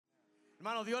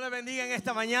Hermano, Dios le bendiga en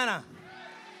esta mañana.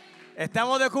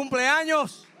 Estamos de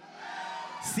cumpleaños.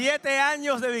 7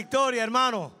 años de victoria,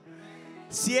 hermano.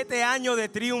 7 años de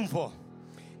triunfo.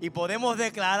 Y podemos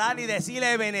declarar y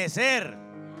decirle, Ebenezer,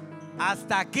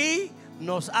 hasta aquí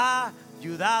nos ha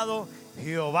ayudado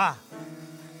Jehová.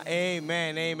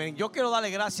 Amén, amén. Yo quiero darle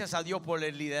gracias a Dios por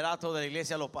el liderato de la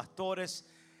iglesia, los pastores.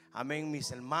 Amén, mis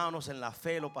hermanos en la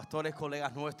fe, los pastores,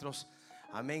 colegas nuestros.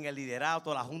 Amén, el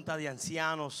liderato, la junta de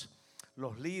ancianos,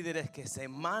 los líderes que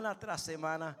semana tras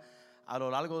semana a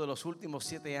lo largo de los últimos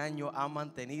 7 años han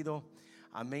mantenido,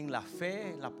 amén, la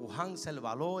fe, la pujanza, el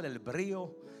valor, el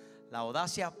brío, la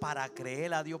audacia para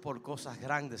creer a Dios por cosas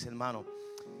grandes, hermano.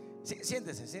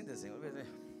 Siéntese.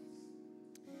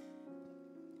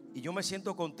 Y yo me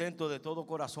siento contento de todo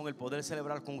corazón el poder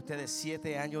celebrar con ustedes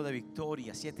 7 años de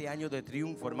victoria, 7 años de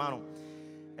triunfo, hermano.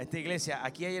 Esta iglesia,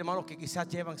 aquí hay hermanos que quizás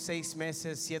llevan 6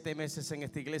 meses, 7 meses en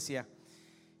esta iglesia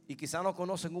y quizás no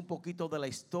conocen un poquito de la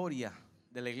historia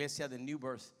de la iglesia de New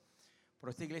Birth.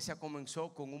 Pero esta iglesia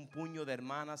comenzó con un puño de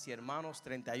hermanas y hermanos,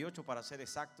 38 para ser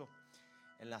exacto,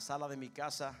 en la sala de mi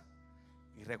casa.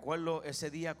 Y recuerdo ese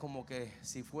día como que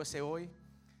si fuese hoy,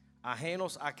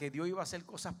 ajenos a que Dios iba a hacer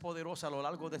cosas poderosas a lo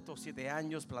largo de estos 7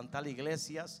 años, plantar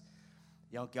iglesias.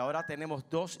 Y aunque ahora tenemos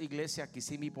 2 iglesias,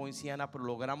 Kissimmee y Poinciana, pero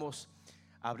logramos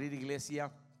abrir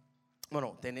iglesia,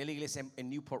 tener iglesia en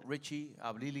Newport Richie,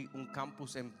 abrir un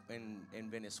campus en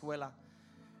Venezuela,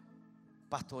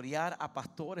 pastorear a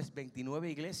pastores, 29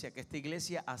 iglesias, que esta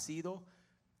iglesia ha sido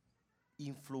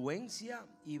influencia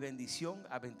y bendición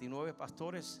a 29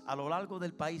 pastores a lo largo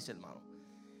del país, hermano.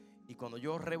 Y cuando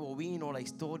yo rebobino la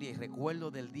historia y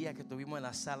recuerdo del día que estuvimos en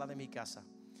la sala de mi casa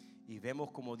y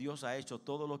vemos como Dios ha hecho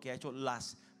todo lo que ha hecho,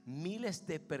 las miles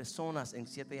de personas en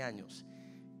 7 años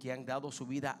que han dado su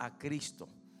vida a Cristo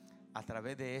a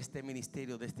través de este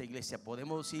ministerio, de esta iglesia,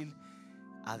 podemos decir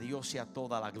a Dios sea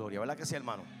toda la gloria, ¿verdad que sí,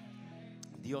 hermano?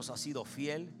 Dios ha sido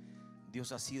fiel,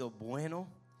 Dios ha sido bueno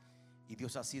y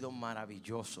Dios ha sido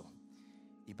maravilloso.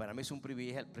 Y para mí es un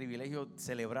privilegio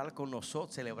celebrar con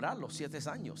nosotros, celebrar los 7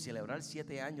 años, celebrar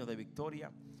 7 años de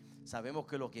victoria. Sabemos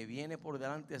que lo que viene por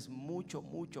delante es mucho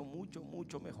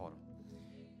mejor.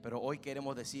 Pero hoy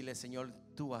queremos decirle, Señor,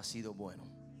 tú has sido bueno,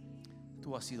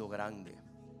 tú has sido grande,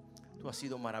 tú has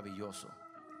sido maravilloso.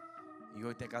 Y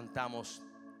hoy te cantamos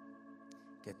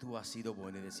que tú has sido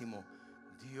bueno y decimos,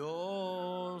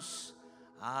 Dios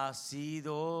ha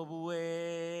sido bueno.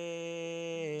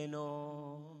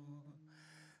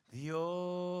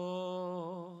 Dios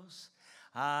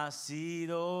ha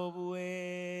sido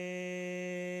bueno.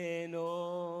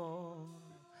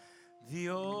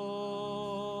 Dios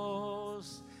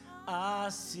ha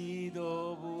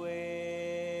sido bueno.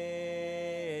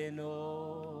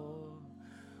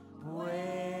 Bueno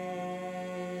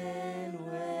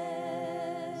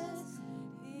es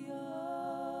Dios.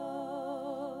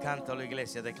 Cántalo,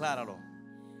 iglesia, decláralo.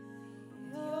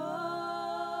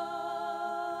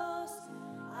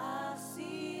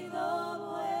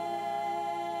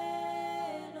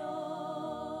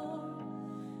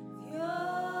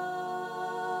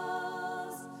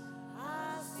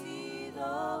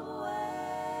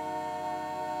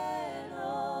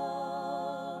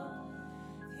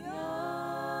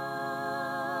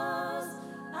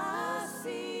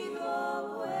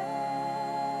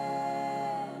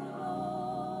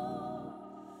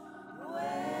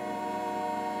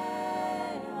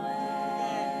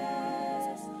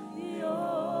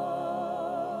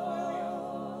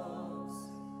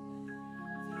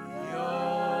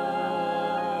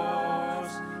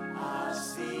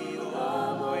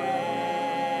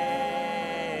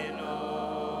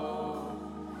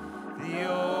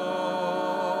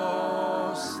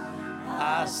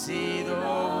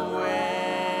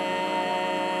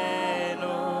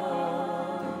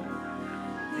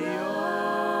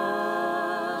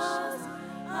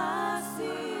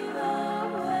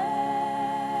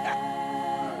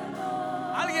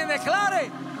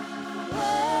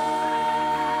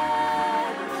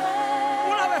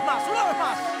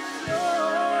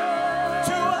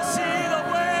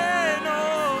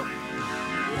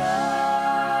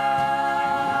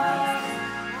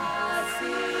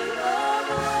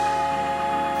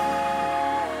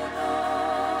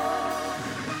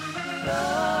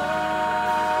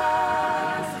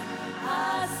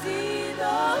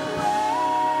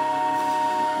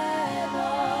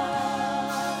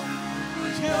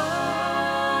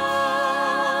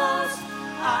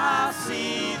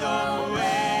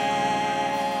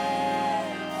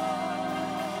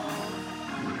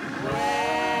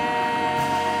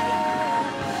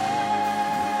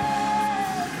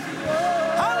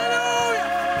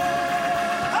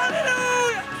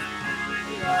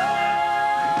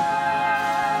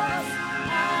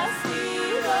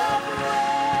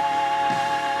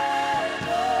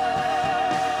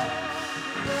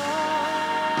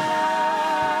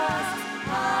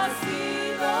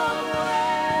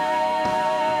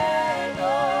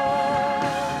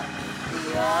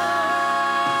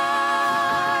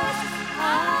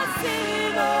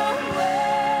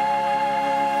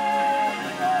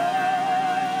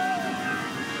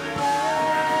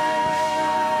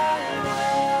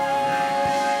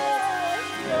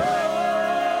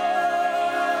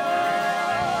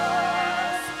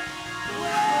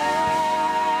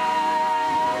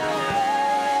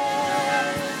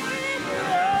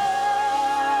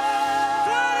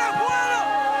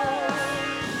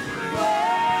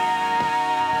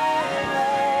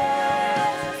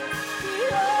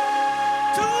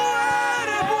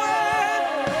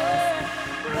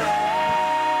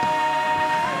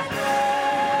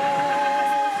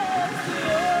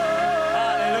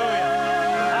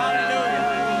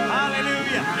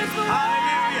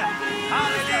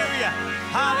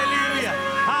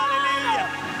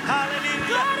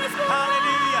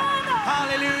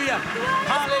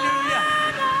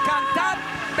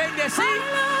 bendecid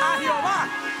a Jehová.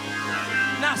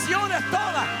 Naciones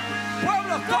todas,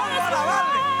 pueblos todos,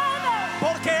 alabarle,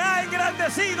 porque ha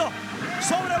engrandecido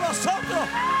sobre vosotros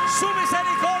su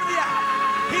misericordia,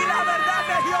 y la verdad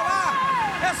de Jehová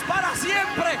es para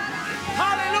siempre.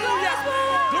 Aleluya,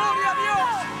 gloria a Dios.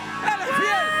 Él es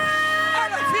fiel,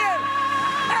 Él es fiel,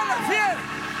 Él es fiel,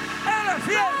 Él es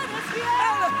fiel,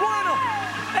 Él es bueno,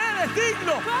 Él es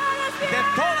digno de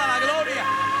toda la gloria.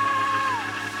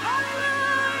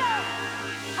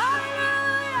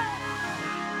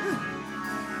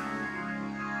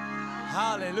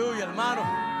 Aleluya, hermano.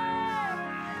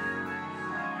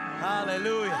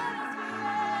 Aleluya.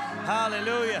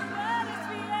 Aleluya.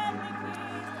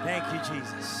 Thank you,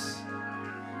 Jesus.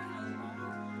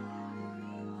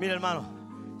 Mira,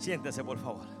 hermano, siéntese, por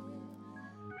favor.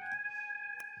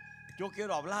 Yo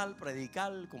quiero hablar,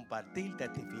 predicar, compartir,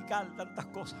 testificar, tantas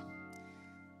cosas.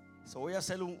 Voy a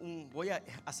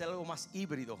hacer algo más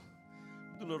híbrido.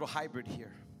 A little hybrid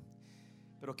here.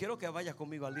 Pero quiero que vayas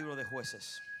conmigo al libro de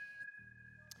Jueces.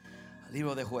 Al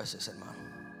libro de Jueces, hermano.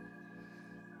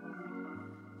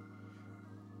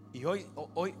 Y hoy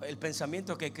el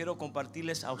pensamiento que quiero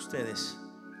compartirles a ustedes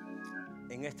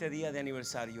en este día de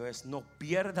aniversario es: no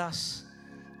pierdas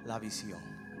la visión.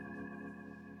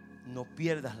 No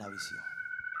pierdas la visión.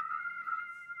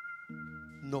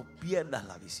 No pierdas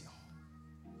la visión.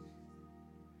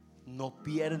 No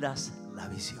pierdas la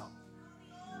visión.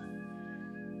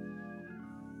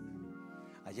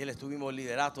 Ayer estuvimos el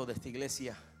liderato de esta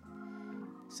iglesia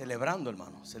celebrando,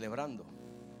 hermano, celebrando.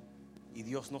 Y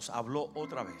Dios nos habló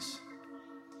otra vez.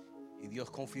 Y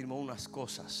Dios confirmó unas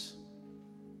cosas.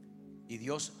 Y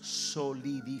Dios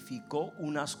solidificó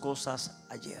unas cosas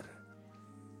ayer.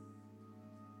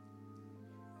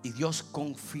 Y Dios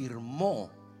confirmó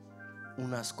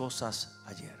unas cosas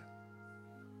ayer.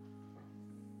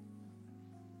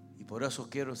 Y por eso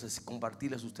quiero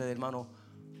compartirles a ustedes, hermano,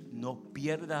 no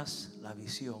pierdas la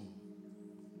visión.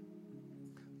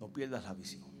 No pierdas la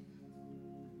visión.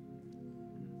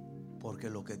 Porque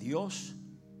lo que Dios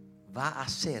va a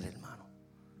hacer, hermano,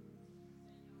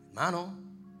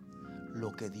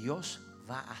 lo que Dios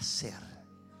va a hacer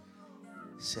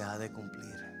se ha de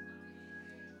cumplir.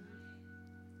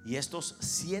 Y estos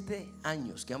 7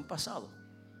 años que han pasado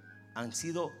han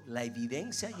sido la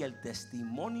evidencia y el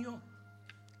testimonio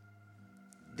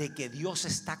de que Dios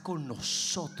está con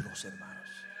nosotros, hermanos.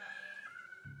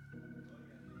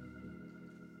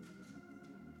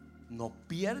 No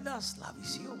pierdas la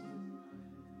visión.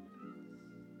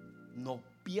 No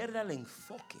pierda el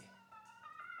enfoque.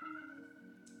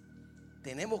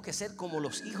 Tenemos que ser como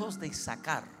los hijos de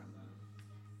Isaacar,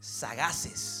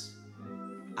 sagaces,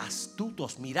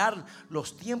 astutos, mirar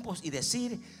los tiempos y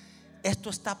decir: esto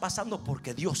está pasando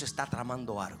porque Dios está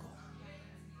tramando algo.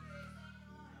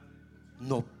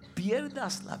 No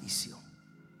pierdas la visión.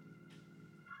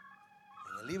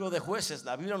 En el libro de Jueces,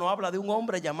 la Biblia nos habla de un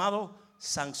hombre llamado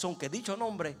Sansón, que dicho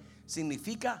nombre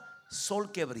significa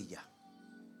sol que brilla,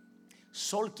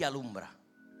 sol que alumbra,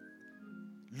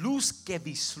 luz que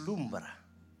vislumbra.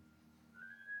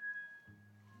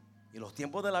 Y en los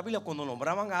tiempos de la Biblia, cuando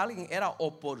nombraban a alguien, era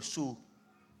o por su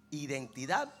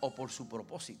identidad o por su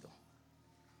propósito.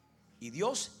 Y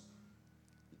Dios,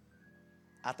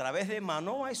 a través de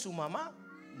Manoa y su mamá,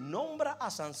 nombra a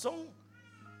Sansón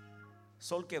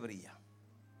sol que brilla.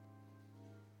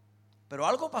 Pero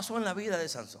algo pasó en la vida de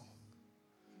Sansón,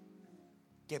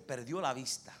 que perdió la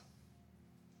vista.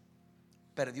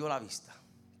 Perdió la vista.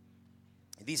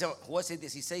 Dice Jueces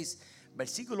 16,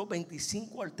 versículo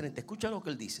 25 al 30. Escucha lo que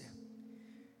él dice.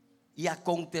 Y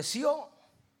aconteció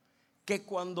que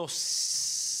cuando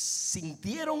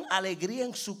sintieron alegría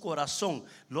en su corazón,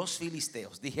 los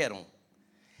filisteos dijeron: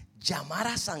 llamar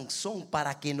a Sansón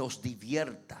para que nos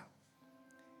divierta.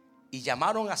 Y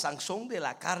llamaron a Sansón de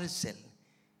la cárcel,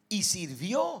 y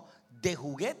sirvió de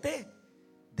juguete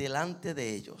delante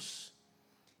de ellos.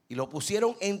 Y lo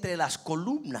pusieron entre las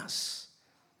columnas.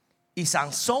 Y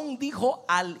Sansón dijo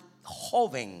al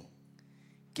joven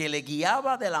que le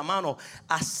guiaba de la mano: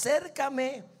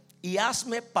 acércame y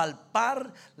hazme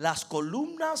palpar las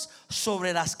columnas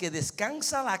sobre las que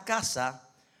descansa la casa,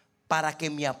 para que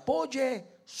me apoye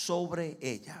sobre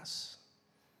ellas.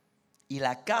 Y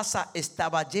la casa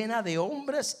estaba llena de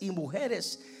hombres y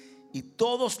mujeres, y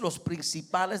todos los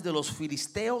principales de los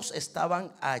filisteos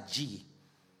estaban allí.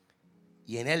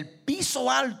 Y en el piso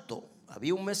alto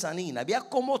había un mezanín, había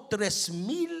como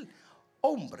 3,000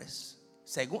 hombres.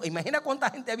 Imagina cuánta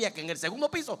gente había, que en el segundo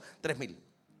piso 3,000.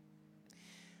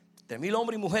 3,000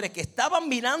 hombres y mujeres que estaban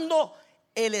mirando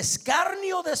el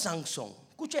escarnio de Sansón.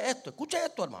 Escuche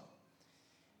esto, hermano.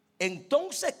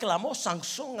 Entonces clamó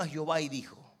Sansón a Jehová y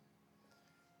dijo: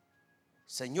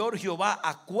 Señor Jehová,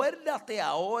 acuérdate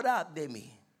ahora de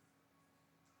mí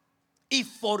y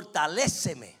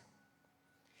fortaléceme.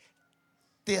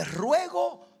 Te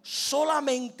ruego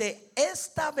solamente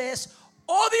esta vez,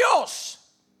 oh Dios,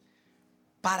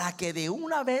 para que de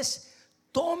una vez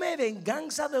tome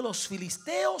venganza de los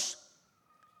filisteos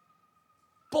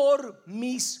por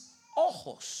mis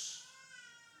ojos,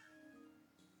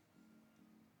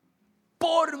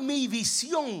 por mi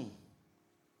visión.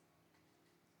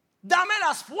 Dame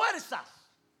las fuerzas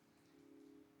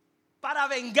para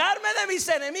vengarme de mis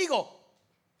enemigos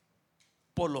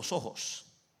por los ojos.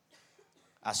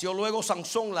 Asió luego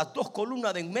Sansón las 2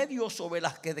 columnas de en medio sobre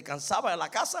las que descansaba la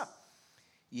casa,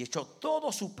 y echó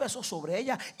todo su peso sobre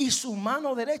ella, y su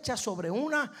mano derecha sobre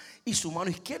una y su mano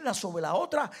izquierda sobre la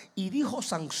otra. Y dijo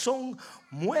Sansón: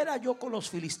 muera yo con los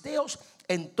filisteos.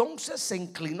 Entonces se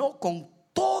inclinó con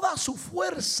toda su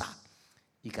fuerza,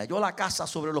 y cayó la casa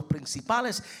sobre los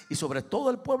principales y sobre todo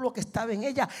el pueblo que estaba en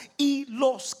ella. Y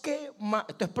los que,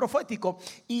 esto es profético,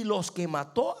 y los que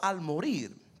mató al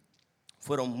morir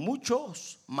fueron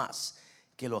muchos más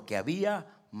que los que había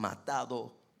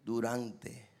matado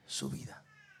durante su vida.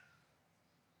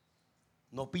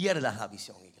 No pierdas la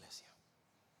visión, iglesia.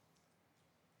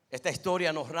 Esta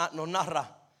historia nos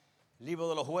narra el libro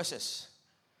de los Jueces.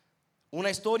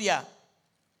 Una historia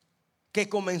que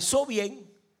comenzó bien,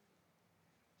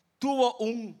 tuvo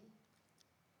un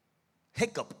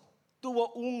hiccup,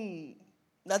 tuvo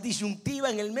una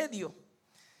disyuntiva en el medio.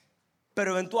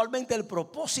 Pero eventualmente el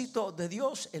propósito de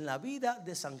Dios en la vida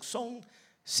de Sansón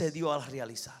se dio a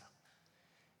realizar.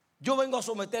 Yo vengo a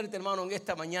someterte, hermano, en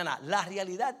esta mañana la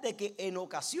realidad de que en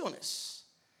ocasiones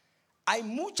hay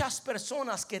muchas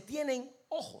personas que tienen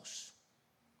ojos,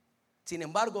 sin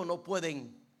embargo no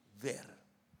pueden ver.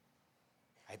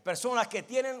 Hay personas que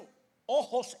tienen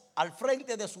ojos al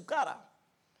frente de su cara,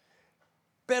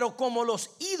 pero como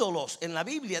los ídolos en la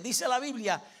Biblia, dice la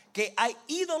Biblia que hay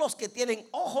ídolos que tienen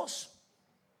ojos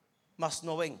mas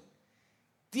no ven,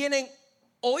 tienen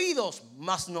oídos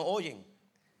mas no oyen,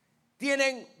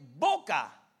 tienen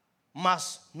boca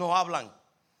mas no hablan.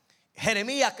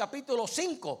 Jeremías capítulo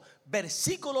 5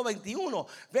 versículo 21,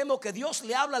 vemos que Dios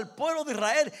le habla al pueblo de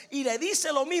Israel y le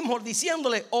dice lo mismo,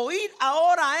 diciéndole: oíd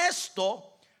ahora esto,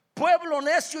 pueblo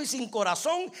necio y sin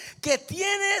corazón, que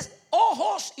tienes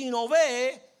ojos y no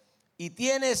ve, y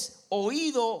tienes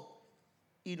oído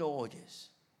y no oyes.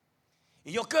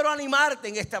 Y yo quiero animarte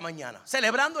en esta mañana,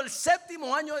 celebrando el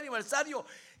 7º año de aniversario,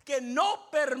 que no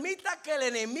permita que el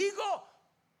enemigo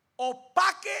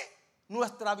opaque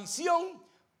nuestra visión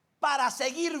para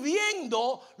seguir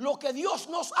viendo lo que Dios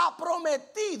nos ha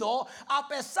prometido, a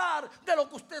pesar de lo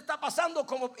que usted está pasando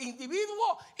como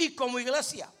individuo y como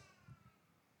iglesia.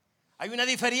 Hay una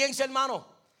diferencia, hermano,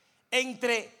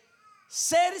 entre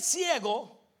ser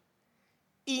ciego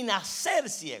y nacer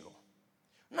ciego.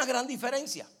 Una gran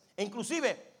diferencia.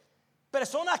 Inclusive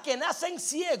personas que nacen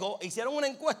ciegos, hicieron una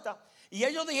encuesta y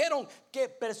ellos dijeron que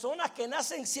personas que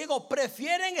nacen ciegos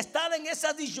prefieren estar en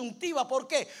esa disyuntiva. ¿Por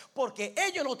qué? Porque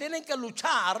ellos no tienen que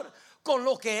luchar con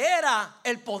lo que era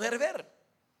el poder ver.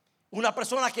 Una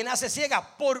persona que nace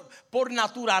ciega por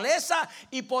naturaleza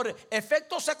y por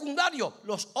efectos secundarios,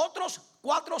 los otros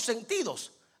 4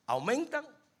 sentidos aumentan,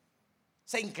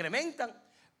 se incrementan,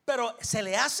 pero se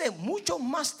le hace mucho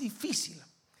más difícil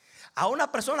a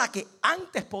una persona que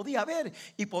antes podía ver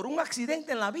y por un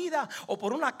accidente en la vida o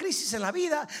por una crisis en la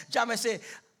vida, llámese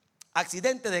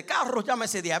accidente de carro,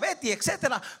 llámese diabetes,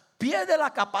 etcétera, pierde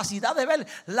la capacidad de ver.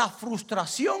 La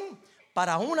frustración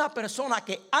para una persona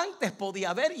que antes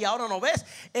podía ver y ahora no ves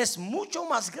es mucho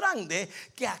más grande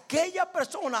que aquella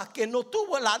persona que no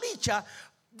tuvo la dicha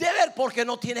de ver, porque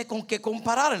no tiene con qué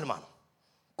comparar, hermano.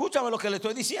 Escúchame lo que le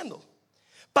estoy diciendo.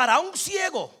 Para un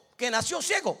ciego que nació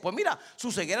ciego, pues mira, su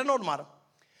ceguera es normal.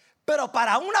 Pero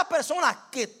para una persona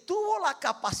que tuvo la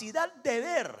capacidad de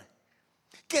ver,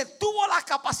 que tuvo la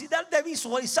capacidad de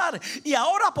visualizar y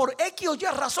ahora por X o Y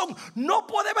razón no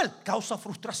puede ver, causa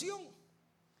frustración,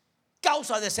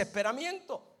 causa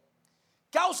desesperamiento,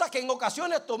 causa que en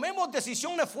ocasiones tomemos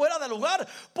decisiones fuera de lugar,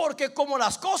 porque como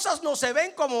las cosas no se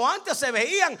ven como antes se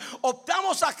veían,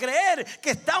 optamos a creer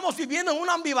que estamos viviendo en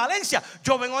una ambivalencia.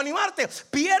 Yo vengo a animarte: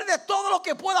 pierde todo lo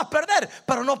que puedas perder,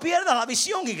 pero no pierdas la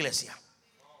visión, iglesia.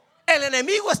 El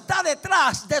enemigo está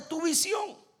detrás de tu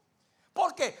visión.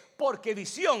 ¿Por qué? Porque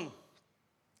visión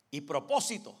y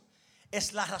propósito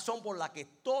es la razón por la que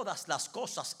todas las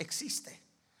cosas existen.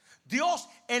 Dios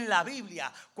en la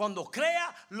Biblia, cuando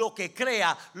crea lo que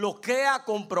crea, lo crea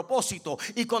con propósito.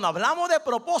 Y cuando hablamos de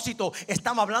propósito,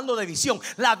 estamos hablando de visión.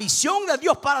 La visión de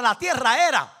Dios para la tierra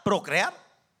era procrear.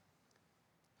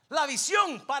 La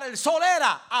visión para el sol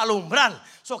era alumbrar.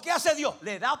 ¿Qué hace Dios?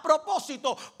 Le da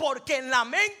propósito, porque en la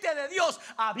mente de Dios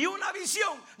había una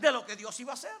visión de lo que Dios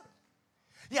iba a hacer.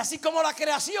 Y así como la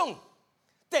creación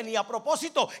tenía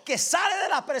propósito que sale de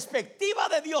la perspectiva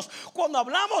de Dios. Cuando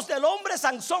hablamos del hombre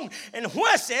Sansón en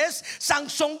Jueces,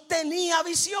 Sansón tenía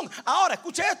visión. Ahora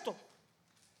escuche esto.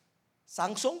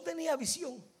 Sansón tenía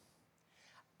visión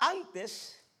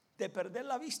antes de perder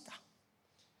la vista.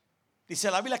 Dice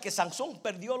la Biblia que Sansón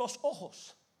perdió los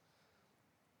ojos.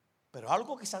 Pero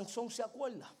algo que Sansón se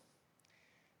acuerda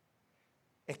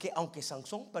es que aunque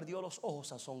Sansón perdió los ojos,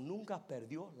 Sansón nunca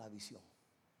perdió la visión.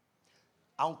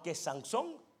 Aunque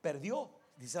Sansón perdió,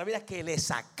 dice la Biblia que le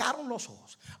sacaron los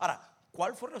ojos. Ahora,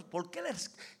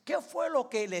 ¿qué fue lo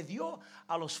que le dio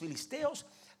a los filisteos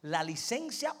la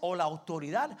licencia o la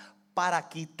autoridad para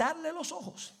quitarle los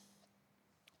ojos?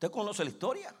 Usted conoce la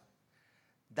historia.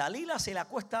 Dalila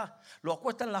lo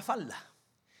acuesta en la falda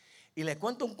y le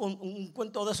cuenta un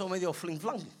cuento de eso medio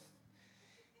fling-flang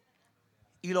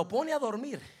y lo pone a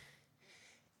dormir.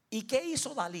 ¿Y qué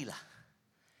hizo Dalila?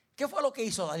 ¿Qué fue lo que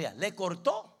hizo Dalila? Le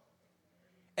cortó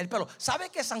el pelo. ¿Sabe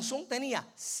que Sansón tenía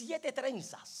 7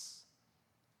 trenzas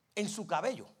en su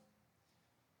cabello?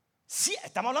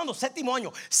 Estamos hablando 7º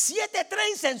año. 7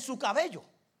 trenzas en su cabello.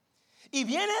 Y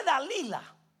viene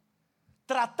Dalila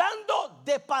tratando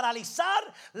de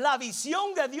paralizar la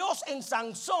visión de Dios en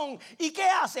Sansón. ¿Y qué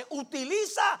hace?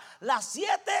 Utiliza las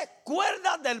 7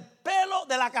 cuerdas del pelo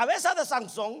de la cabeza de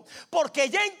Sansón, porque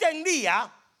ya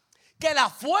entendía que la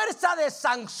fuerza de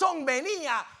Sansón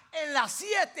venía en las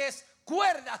 7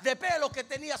 cuerdas de pelo que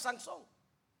tenía Sansón.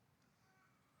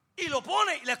 Y lo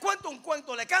pone, y le cuenta un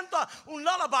cuento, le canta un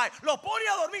lullaby, lo pone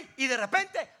a dormir y de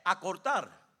repente a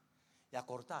cortar y a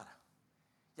cortar.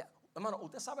 Ya, hermano,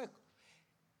 usted sabe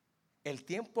el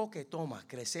tiempo que toma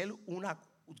crecer una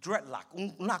dreadlock,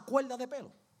 una cuerda de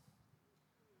pelo.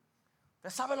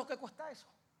 ¿Usted sabe lo que cuesta eso?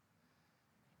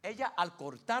 Ella, al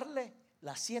cortarle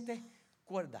las 7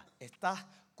 cuerdas, está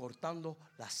cortando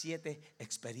las 7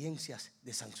 experiencias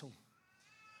de Sansón.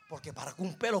 Porque para que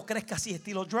un pelo crezca así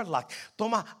estilo dreadlock,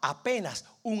 toma apenas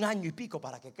 1 año y pico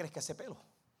para que crezca ese pelo.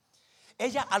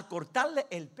 Ella, al cortarle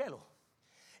el pelo,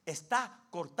 está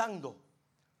cortando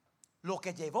lo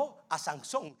que llevó a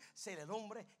Sansón ser el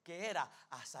hombre que era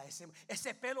hasta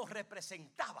ese pelo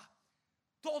representaba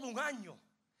todo 1 año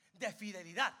de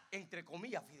fidelidad, entre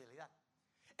comillas fidelidad.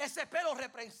 Ese pelo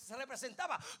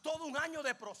representaba todo 1 año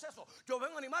de proceso. Yo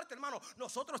vengo a animarte, hermano.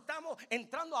 Nosotros estamos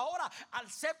entrando ahora al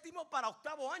 7º para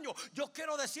 8º año. Yo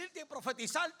quiero decirte y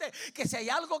profetizarte que si hay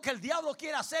algo que el diablo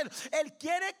quiere hacer, él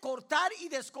quiere cortar y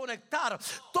desconectar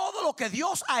todo lo que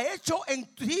Dios ha hecho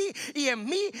en ti y en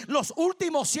mí los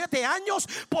últimos 7 años,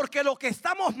 porque lo que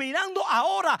estamos mirando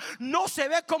ahora no se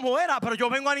ve como era. Pero yo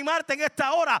vengo a animarte en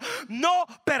esta hora. No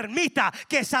permita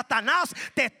que Satanás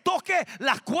te toque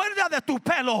las cuerdas de tu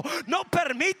pelo. No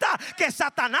permita que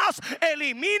Satanás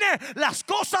elimine las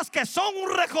cosas que son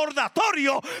un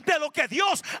recordatorio de lo que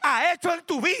Dios ha hecho en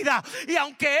tu vida. Y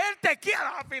aunque él te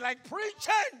quiera, I feel like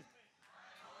preaching.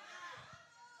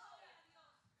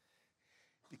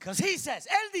 Because he says,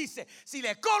 él dice, si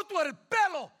le corto el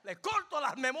pelo, le corto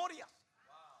las memorias.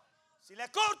 Si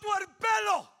le corto el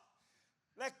pelo,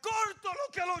 le corto lo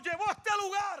que lo llevó a este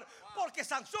lugar. Porque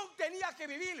Sansón tenía que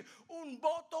vivir un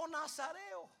voto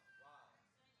nazareo.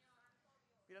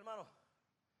 Mira, hermano,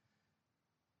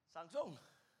 Sansón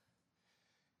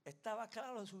estaba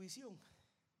claro en su visión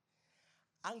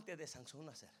antes de Sansón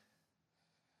nacer.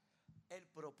 El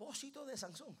propósito de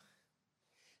Sansón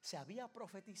se había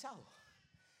profetizado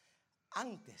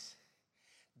antes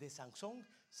de Sansón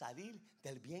salir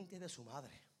del vientre de su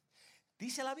madre.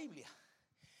 Dice la Biblia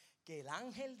que el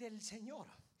ángel del Señor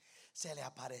se le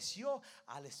apareció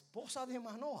a la esposa de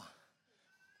Manoah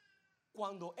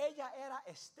cuando ella era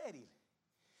estéril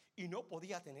y no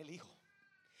podía tener hijo.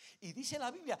 Y dice la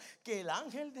Biblia que el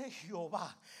ángel de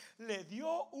Jehová le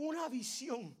dio una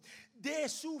visión de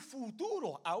su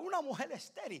futuro a una mujer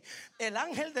estéril. El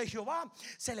ángel de Jehová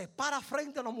se le para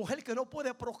frente a una mujer que no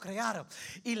puede procrear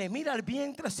y le mira el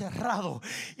vientre cerrado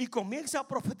y comienza a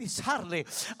profetizarle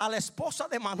a la esposa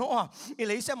de Manoah. Y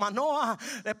le dice: Manoah,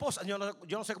 la esposa, yo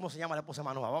no sé cómo se llama la esposa de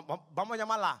Manoah. Vamos a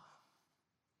llamarla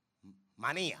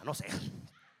Manía, no sé.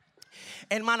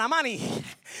 Hermana Mani,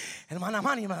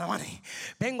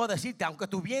 vengo a decirte, aunque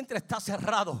tu vientre está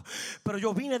cerrado, pero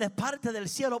yo vine de parte del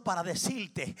cielo para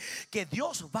decirte que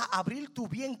Dios va a abrir tu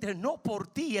vientre, no por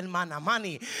ti, hermana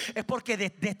Mani, es porque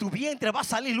de tu vientre va a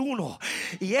salir uno,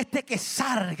 y este que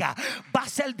salga va a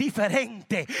ser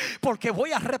diferente, porque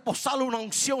voy a reposar una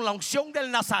unción, la unción del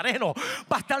Nazareno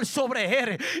va a estar sobre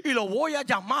él, y lo voy a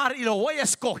llamar y lo voy a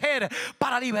escoger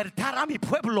para libertar a mi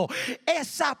pueblo.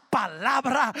 Esa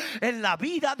palabra en la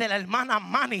vida de la hermana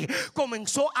Mani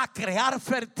comenzó a crear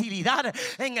fertilidad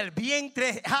en el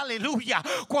vientre. Aleluya.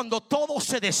 Cuando todo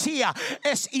se decía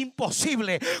es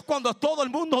imposible, cuando todo el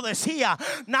mundo decía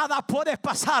nada puede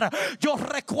pasar. Yo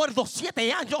recuerdo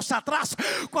 7 años atrás,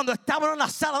 cuando estaba en la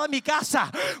sala de mi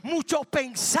casa, muchos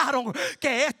pensaron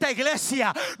que esta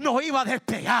iglesia no iba a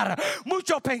despegar,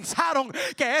 muchos pensaron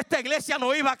que esta iglesia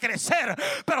no iba a crecer,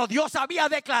 pero Dios había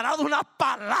declarado una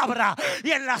palabra,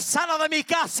 y en la sala de mi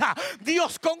casa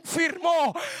Dios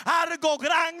confirmó: algo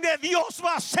grande Dios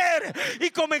va a hacer, y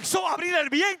comenzó a abrir el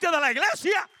vientre de la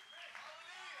iglesia.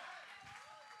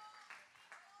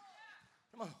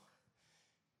 Hermano,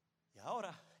 y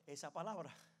ahora esa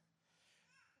palabra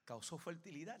causó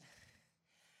fertilidad,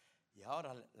 y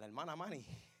ahora la hermana Mani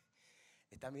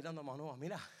está mirando a Manoa: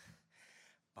 mira,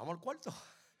 vamos al cuarto.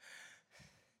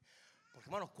 Porque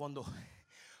hermanos,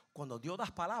 cuando Dios da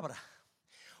palabras,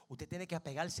 usted tiene que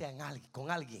apegarse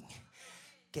con alguien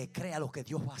que crea lo que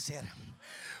Dios va a hacer.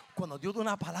 Cuando Dios da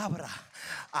una palabra,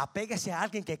 apéguese a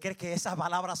alguien que cree que esa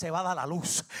palabra se va a dar a la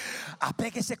luz.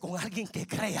 Apéguese con alguien que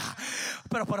crea.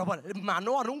 Pero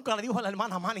Manoa nunca le dijo a la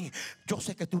hermana Mani: yo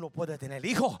sé que tú no puedes tener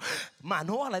hijo.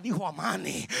 Manoa le dijo a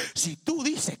Mani: si tú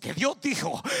dices que Dios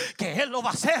dijo que él lo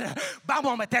va a hacer,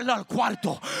 vamos a meterlo al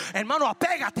cuarto. Hermano,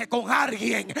 apégate con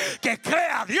alguien que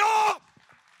crea a Dios.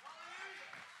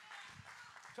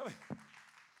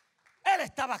 Él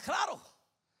estaba claro.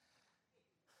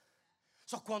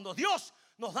 Cuando Dios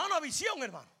nos da una visión,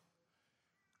 hermano,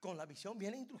 con la visión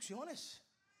vienen instrucciones.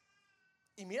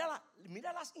 Y mira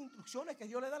las instrucciones que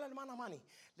Dios le da a la hermana Mani.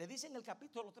 Le dice en el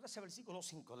capítulo 13, versículo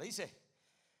 5, le dice: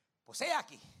 pues he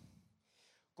aquí,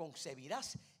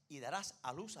 concebirás y darás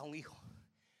a luz a un hijo.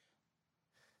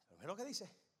 Pero mira lo que dice: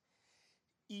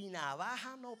 y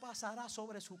navaja no pasará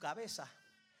sobre su cabeza,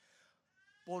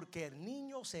 porque el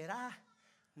niño será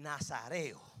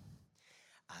nazareo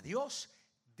a Dios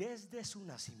desde su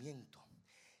nacimiento,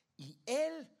 y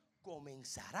él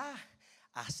comenzará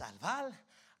a salvar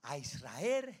a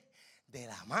Israel de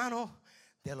la mano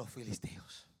de los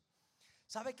filisteos.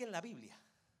 ¿Sabe que en la Biblia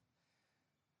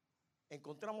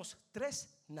encontramos 3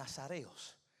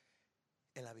 nazareos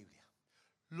en la Biblia?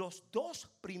 Los 2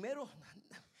 primeros,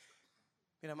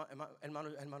 mira,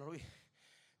 hermano Luis,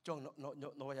 John,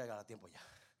 no voy a llegar a tiempo ya.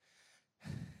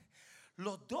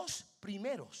 Los 2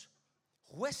 primeros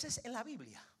jueces en la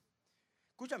Biblia,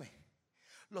 escúchame,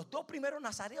 los 2 primeros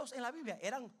nazareos en la Biblia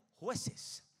eran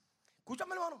jueces.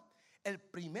 Escúchame, hermano. El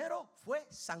primero fue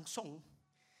Sansón,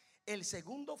 el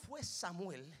segundo fue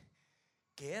Samuel,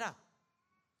 que era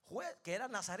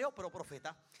nazareo pero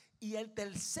profeta, y el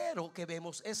tercero que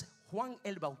vemos es Juan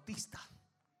el Bautista.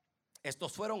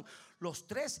 Estos fueron los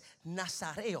 3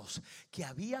 nazareos que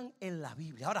habían en la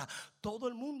Biblia. Ahora, todo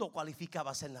el mundo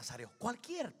cualificaba a ser nazareo.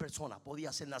 Cualquier persona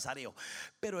podía ser nazareo.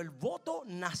 Pero el voto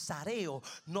nazareo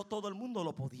no todo el mundo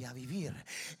lo podía vivir.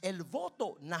 El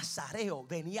voto nazareo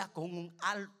venía con un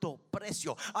alto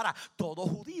precio. Ahora, todo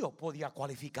judío podía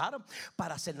cualificar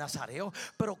para ser nazareo.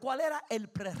 Pero ¿cuál era el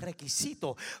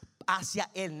prerequisito hacia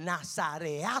el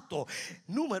nazareato?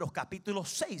 Números capítulo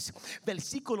 6,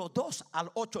 versículo 2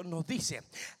 al 8 nos dice: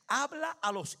 habla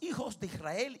a los hijos de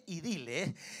Israel y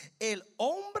dile: el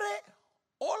hombre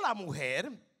o la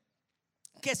mujer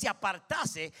que se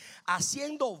apartase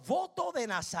haciendo voto de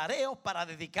nazareo para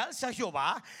dedicarse a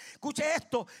Jehová, escuche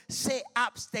esto, se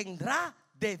abstendrá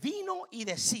de vino y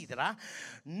de sidra,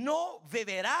 no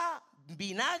beberá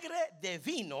vinagre de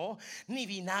vino, ni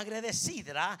vinagre de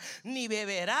sidra, ni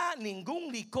beberá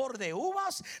ningún licor de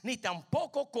uvas, ni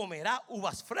tampoco comerá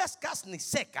uvas frescas ni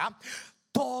secas,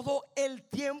 todo el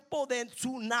tiempo de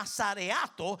su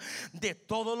nazareato, de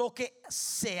todo lo que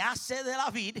se hace de la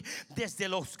vid, desde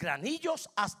los granillos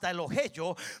hasta el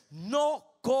ojello,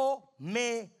 no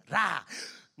comerá.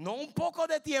 No un poco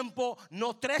de tiempo,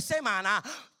 no 3 semanas.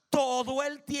 Todo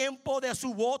el tiempo de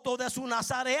su voto, de su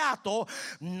nazareato,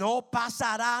 no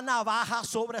pasará navaja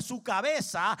sobre su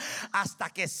cabeza hasta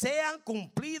que sean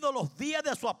cumplidos los días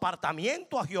de su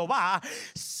apartamiento a Jehová,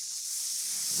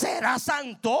 será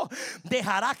santo,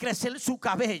 dejará crecer su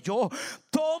cabello.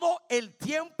 Todo el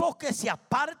tiempo que se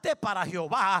aparte para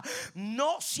Jehová,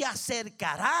 no se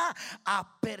acercará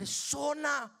a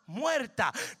persona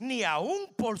muerta, ni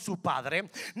aún por su padre,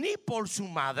 ni por su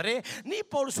madre, ni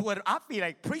por su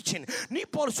ni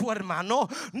por su hermano,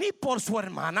 ni por su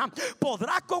hermana.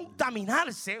 Podrá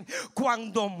contaminarse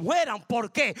cuando mueran.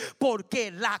 ¿Por qué?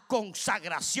 Porque la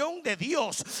consagración de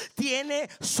Dios tiene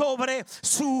sobre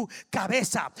su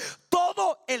cabeza.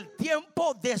 Todo el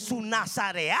tiempo de su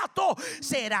nazareato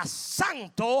será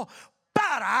santo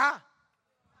para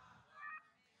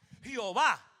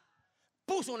Jehová.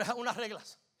 Puso unas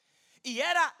reglas. Y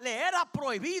le era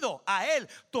prohibido a él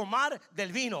tomar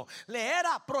del vino. Le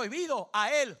era prohibido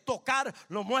a él tocar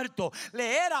lo muerto.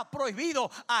 Le era prohibido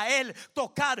a él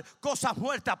tocar cosas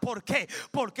muertas. ¿Por qué?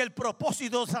 Porque el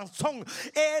propósito de Sansón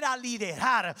era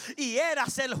liderar, y era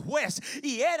ser juez,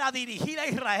 y era dirigir a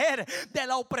Israel de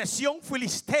la opresión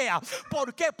filistea.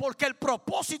 ¿Por qué? Porque el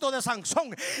propósito de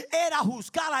Sansón era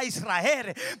juzgar a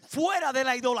Israel fuera de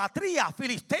la idolatría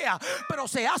filistea. Pero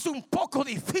se hace un poco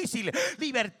difícil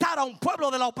libertar a un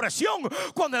pueblo de la opresión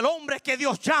cuando el hombre que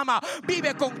Dios llama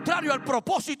vive contrario al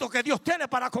propósito que Dios tiene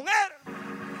para con él.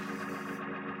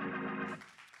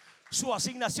 Su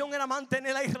asignación era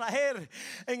mantener a Israel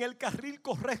en el carril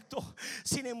correcto.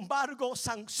 Sin embargo,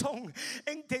 Sansón,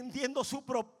 entendiendo su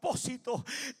propósito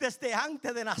desde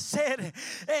antes de nacer,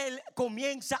 él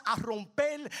comienza a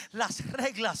romper las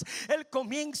reglas. Él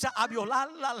comienza a violar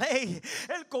la ley.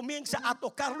 Él comienza a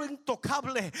tocar lo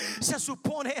intocable. Se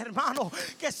supone, hermano,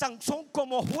 que Sansón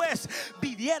como juez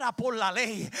viviera por la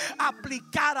ley,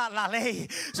 aplicara la ley.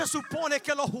 Se supone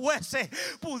que los jueces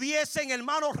pudiesen,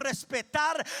 hermano,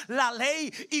 respetar la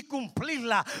ley y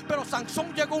cumplirla. Pero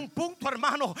Sansón llegó a un punto,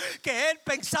 hermano, que él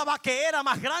pensaba que era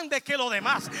más grande que lo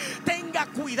demás. Tenga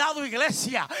cuidado,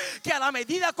 iglesia, que a la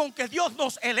medida con que Dios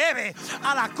nos eleve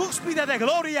a la cúspide de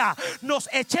gloria, nos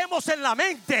echemos en la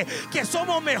mente que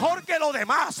somos mejor que los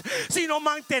demás. Si nos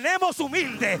mantenemos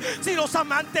humildes, si nos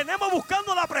mantenemos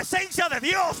buscando la presencia de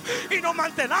Dios y nos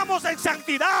mantenemos en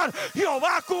santidad,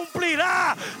 Jehová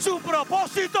cumplirá su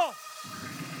propósito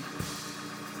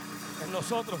en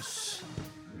nosotros.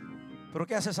 Pero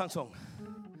 ¿qué hace Sansón?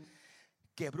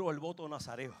 Quebró el voto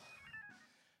nazareo.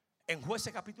 En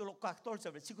Jueces capítulo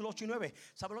 14, versículo 8 y 9,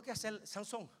 ¿sabe lo que hace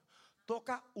Sansón?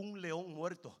 Toca un león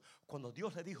muerto, cuando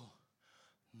Dios le dijo: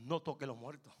 no toque los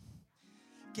muertos.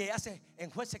 ¿Qué hace en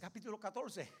Jueces capítulo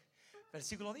 14,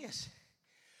 versículo 10?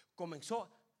 Comenzó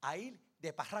a ir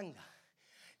de parranda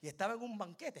y estaba en un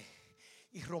banquete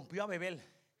y rompió a beber,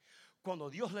 cuando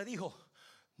Dios le dijo: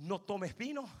 no tomes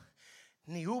vino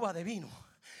ni uva de vino.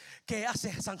 ¿Qué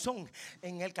hace Sansón?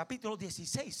 En el capítulo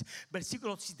 16,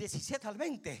 versículos 17 al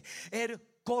 20, él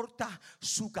corta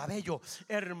su cabello.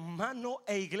 Hermano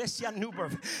e iglesia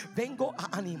Newburgh, vengo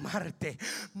a animarte.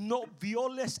 No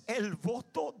violes el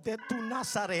voto de tu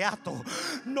nazareato.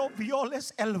 No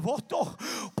violes el voto,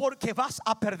 porque vas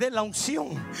a perder la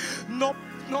unción. No.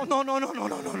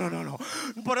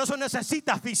 Por eso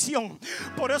necesitas visión.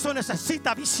 Por eso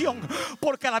necesitas visión.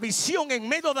 Porque la visión en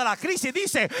medio de la crisis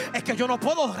dice: es que yo no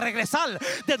puedo regresar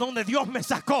de donde Dios me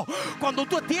sacó. Cuando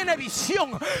tú tienes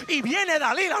visión y viene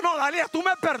Dalila: no, Dalila, tú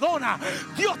me perdonas.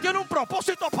 Dios tiene un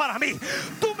propósito para mí.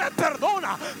 Tú me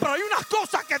perdonas, pero hay unas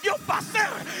cosas que Dios va a hacer,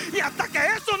 y hasta que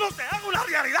eso no se haga una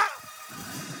realidad.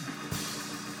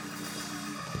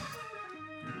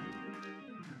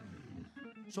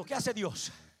 ¿Qué hace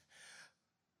Dios?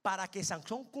 Para que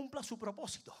Sansón cumpla su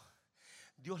propósito,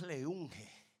 Dios le unge.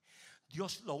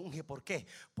 Dios lo unge. ¿Por qué?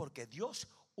 Porque Dios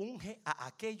unge a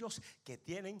aquellos que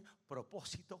tienen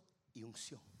propósito y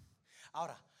unción.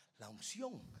 Ahora, la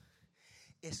unción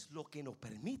es lo que nos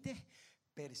permite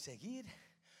perseguir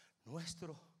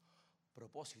nuestro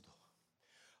propósito.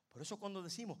 Por eso cuando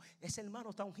decimos: ese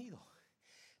hermano está ungido,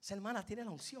 esa hermana tiene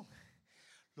la unción,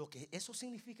 lo que eso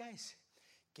significa es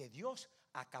que Dios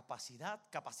ha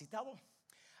capacitado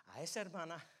a esa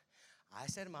hermana, a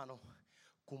ese hermano,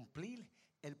 cumplir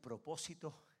el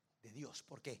propósito de Dios.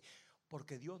 ¿Por qué?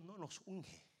 Porque Dios no nos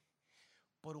unge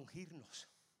por ungirnos.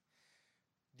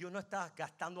 Dios no está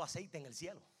gastando aceite en el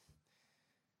cielo.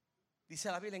 Dice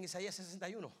la Biblia en Isaías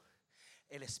 61: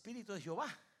 el Espíritu de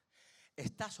Jehová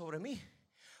está sobre mí,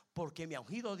 porque me ha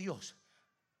ungido Dios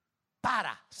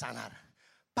para sanar,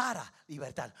 para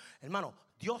libertar.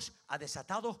 Hermano, Dios ha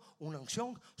desatado una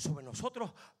unción sobre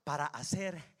nosotros para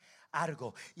hacer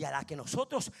algo. Y a la que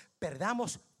nosotros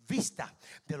perdamos vista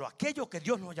de lo aquello que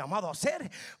Dios nos ha llamado a hacer,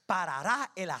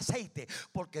 parará el aceite,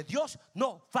 porque Dios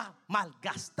no va a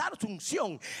malgastar su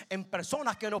unción en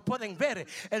personas que no pueden ver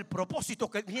el propósito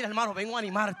que, mira hermano, vengo a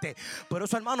animarte. Por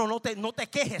eso hermano, no te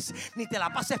quejes, ni te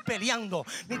la pases peleando,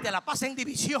 ni te la pases en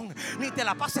división, ni te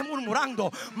la pases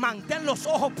murmurando. Mantén los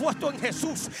ojos puestos en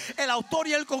Jesús, el autor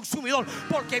y el consumidor,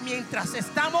 porque mientras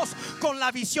estamos con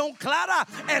la visión clara,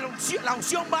 la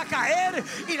unción va a caer,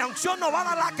 y la unción nos va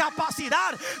a dar la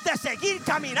capacidad de seguir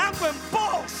caminando en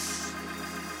pos.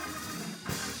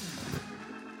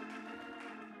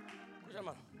 Escucha,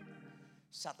 hermano,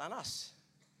 Satanás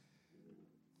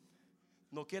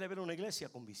no quiere ver una iglesia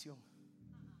con visión.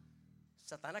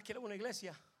 Satanás quiere una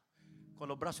iglesia con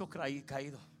los brazos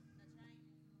caídos.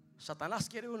 Satanás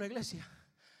quiere una iglesia,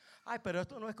 ay, pero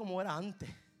esto no es como era antes.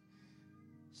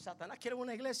 Satanás quiere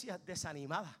una iglesia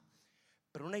desanimada,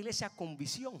 pero una iglesia con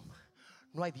visión,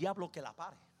 no hay diablo que la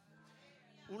pare.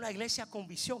 Una iglesia con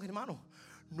visión, hermano,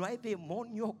 no hay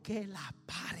demonio que la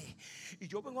pare. Y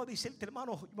yo vengo a decirte,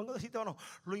 hermano,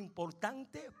 lo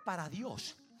importante para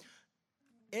Dios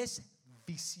es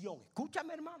visión.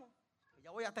 Escúchame, hermano,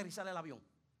 ya voy a aterrizar el avión.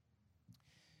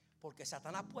 Porque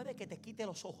Satanás puede que te quite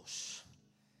los ojos.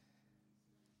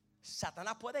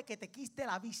 Satanás puede que te quite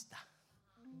la vista,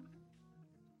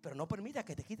 pero no permita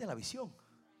que te quite la visión.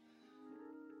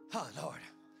 Oh, Lord.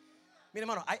 Mira,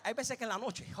 hermano, hay veces que en la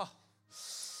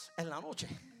noche,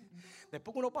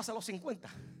 después que uno pasa los 50,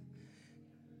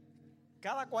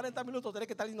 cada 40 minutos tenés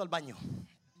que estar yendo al baño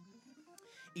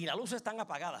y las luces están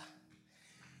apagadas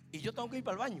y yo tengo que ir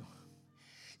para el baño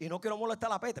y no quiero molestar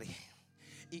a la Petri.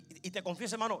 Y te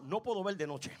confieso, hermano, no puedo ver de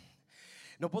noche,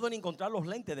 no puedo ni encontrar los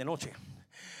lentes de noche.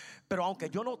 Pero aunque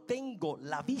yo no tengo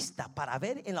la vista para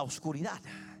ver en la oscuridad,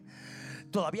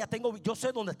 todavía yo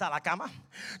sé dónde está la cama,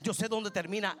 yo sé dónde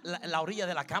termina la orilla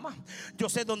de la cama, yo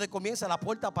sé dónde comienza la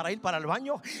puerta para ir para el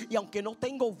baño. Y aunque no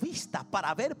tengo vista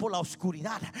para ver por la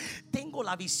oscuridad, tengo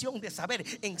la visión de saber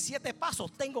en 7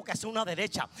 pasos tengo que hacer una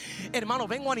derecha. Hermano,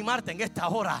 vengo a animarte en esta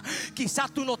hora.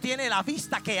 Quizás tú no tienes la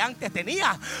vista que antes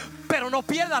tenías, pero no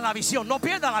pierdas la visión, no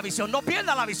pierdas la visión, no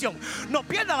pierdas la visión, no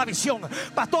pierdas la visión.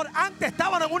 Pastor, antes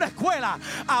estaban en una escuela,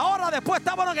 ahora después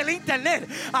estaban en el internet,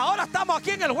 ahora estamos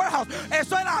aquí en el warehouse.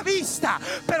 Eso es la vista,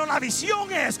 pero la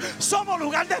visión es: somos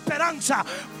lugar de esperanza.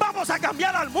 Vamos a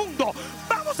cambiar al mundo,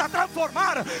 vamos a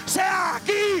transformar, sea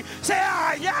aquí, sea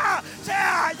allá,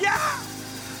 sea allá.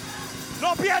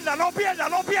 No pierda, no pierda,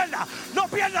 no pierda, no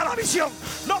pierda la visión,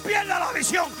 no pierda la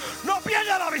visión, no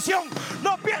pierda la visión,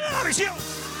 no pierda la visión.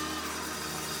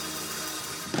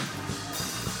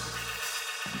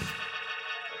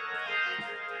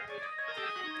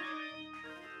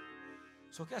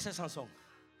 ¿So qué hace Sansón?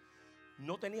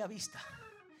 No tenía vista,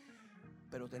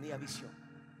 pero tenía visión.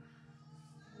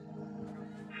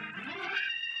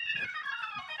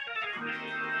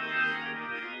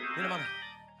 Mira, hermano,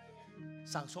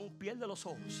 Sansón pierde los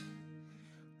ojos,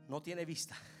 no tiene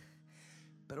vista,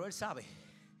 pero él sabe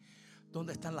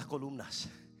dónde están las columnas.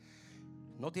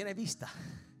 No tiene vista,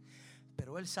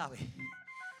 pero él sabe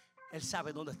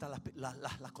dónde están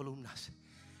las columnas.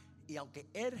 Y aunque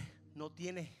él no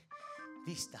tiene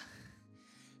vista,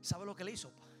 ¿sabe lo que le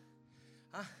hizo?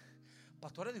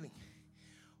 Pastor Edwin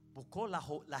buscó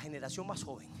la generación más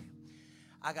joven,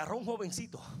 agarró un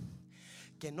jovencito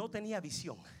que no tenía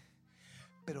visión,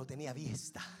 pero tenía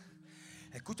vista.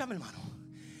 Escúchame,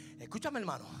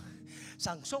 hermano.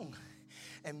 Sansón,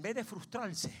 en vez de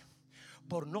frustrarse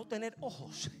por no tener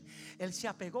ojos, él se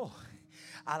apegó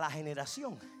a la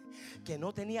generación que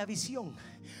no tenía visión,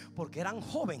 porque eran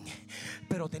jóvenes,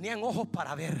 pero tenían ojos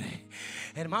para ver.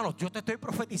 Hermanos, yo te estoy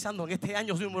profetizando en este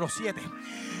año número 7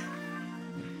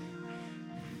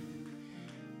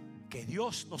 que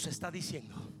Dios nos está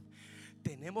diciendo,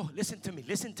 listen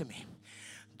to me,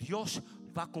 Dios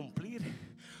va a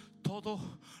cumplir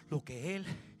todo lo que Él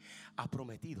ha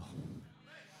prometido.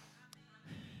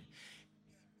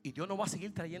 Y Dios no va a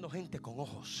seguir trayendo gente con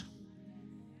ojos.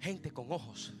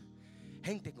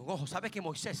 ¿Sabe que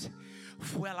Moisés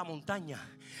fue a la montaña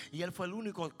y él fue el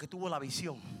único que tuvo la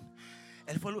visión?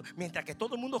 Mientras que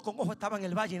todo el mundo con ojos estaba en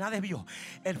el valle y nadie vio,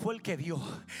 él fue el que vio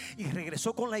y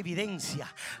regresó con la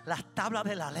evidencia, las tablas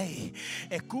de la ley.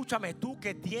 Escúchame, tú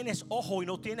que tienes ojo y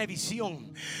no tienes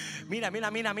visión, mira.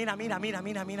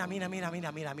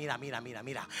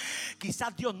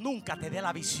 Quizás Dios nunca te dé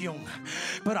la visión,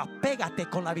 pero apégate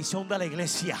con la visión de la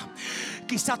iglesia.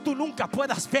 Quizás tú nunca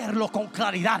puedas verlo con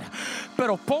claridad,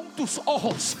 pero pon tus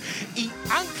ojos y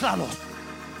ánclalos.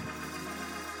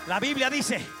 La Biblia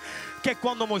dice: que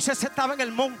cuando Moisés estaba en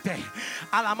el monte,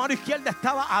 a la mano izquierda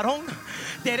estaba Aarón,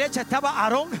 derecha estaba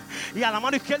Aarón y a la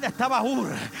mano izquierda estaba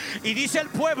Hur. Y dice el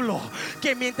pueblo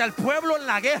que mientras el pueblo en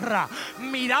la guerra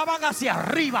miraban hacia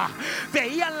arriba,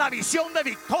 veían la visión de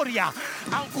victoria.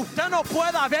 Aunque usted no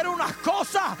pueda ver unas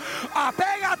cosas,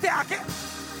 apégate a que...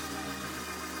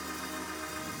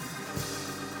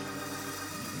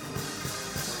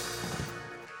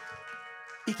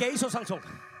 ¿Y qué hizo Sansón?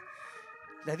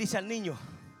 Le dice al niño: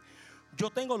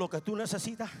 yo tengo lo que tú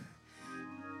necesitas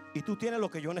y tú tienes lo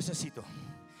que yo necesito.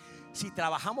 Si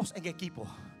trabajamos en equipo,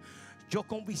 yo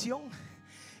con visión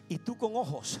y tú con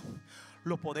ojos,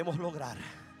 lo podemos lograr.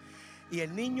 Y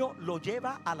el niño lo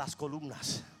lleva a las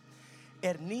columnas.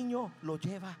 El niño lo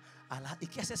lleva a la... ¿Y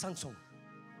qué hace Sansón?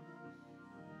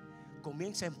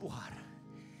 Comienza a empujar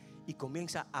y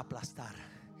comienza a aplastar.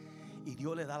 Y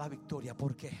Dios le da la victoria.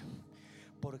 ¿Por qué?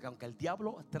 Porque aunque el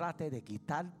diablo trate de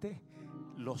quitarte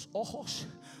los ojos,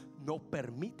 no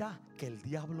permita que el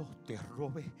diablo te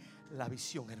robe la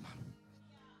visión, hermano.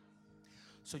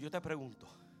 Yo te pregunto,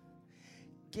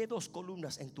 ¿qué dos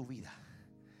columnas en tu vida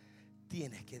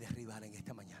tienes que derribar en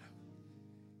esta mañana?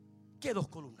 ¿Qué dos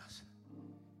columnas?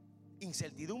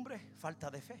 Incertidumbre, falta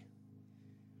de fe,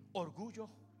 orgullo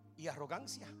y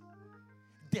arrogancia,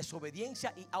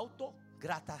 desobediencia y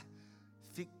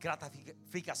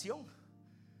autogratificación,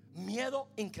 miedo,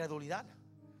 incredulidad,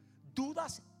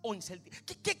 dudas o incertidumbre.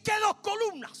 ¿Qué dos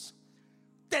columnas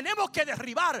tenemos que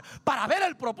derribar para ver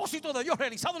el propósito de Dios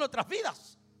realizado en nuestras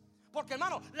vidas? Porque,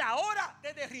 hermano, la hora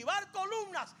de derribar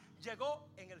columnas llegó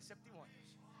en el 7º año.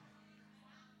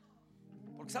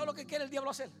 Porque ¿sabe lo que quiere el diablo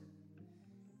hacer?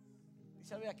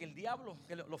 Dice que el diablo,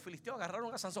 que los filisteos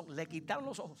agarraron a Sansón, le quitaron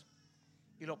los ojos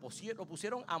y lo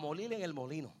pusieron a moler en el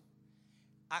molino.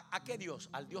 ¿A qué Dios?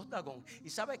 Al dios Dagón. Y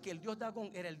sabe que el dios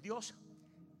Dagón era el dios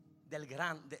del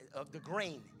grano.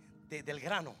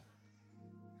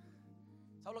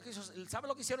 ¿Sabe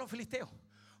lo que hicieron los filisteos?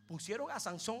 Pusieron a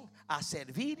Sansón a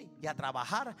servir y a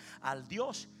trabajar al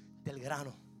dios del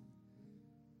grano.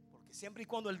 Porque siempre y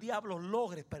cuando el diablo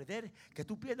logre que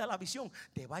tú pierdas la visión,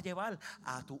 te va a llevar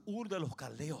a tu Ur de los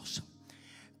Caldeos.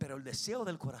 Pero el deseo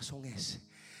del corazón es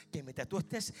que mientras tú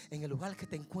estés en el lugar que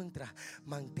te encuentras,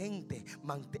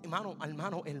 hermano,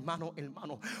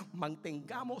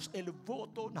 mantengamos el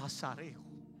voto nazareo.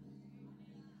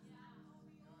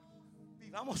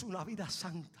 Vivamos una vida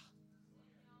santa.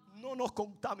 No nos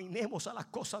contaminemos a las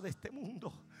cosas de este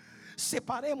mundo.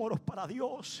 Separémonos para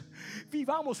Dios.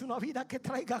 Vivamos una vida que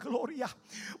traiga gloria.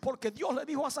 Porque Dios le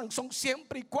dijo a Sansón: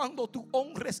 siempre y cuando tú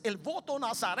honres el voto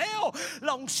nazareo,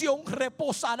 la unción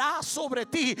reposará sobre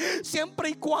ti. Siempre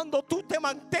y cuando tú te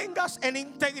mantengas en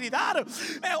integridad.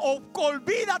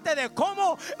 Olvídate de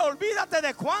cómo, olvídate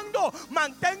de cuándo.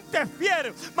 Mantente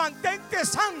fiel, mantente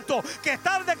santo, que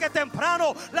tarde que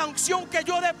temprano la unción que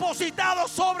yo he depositado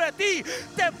sobre ti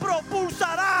te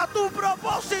propulsará a tu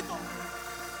propósito.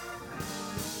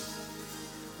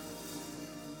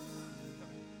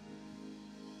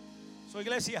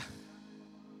 Iglesia,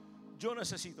 yo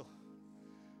necesito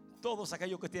todos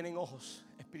aquellos que tienen ojos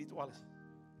espirituales.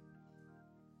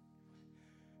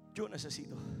 Yo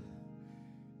necesito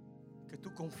que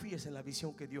tú confíes en la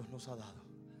visión que Dios nos ha dado.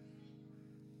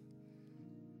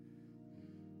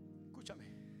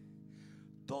 Escúchame,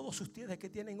 todos ustedes que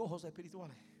tienen ojos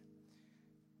espirituales,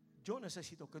 yo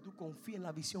necesito que tú confíes en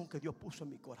la visión que Dios puso en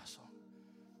mi corazón.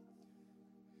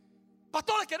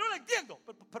 Pastores, que no lo entiendo,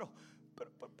 pero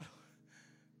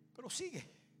sigue.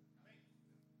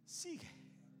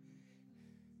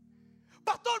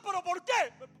 Pastor, pero ¿por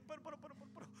qué?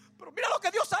 Pero mira lo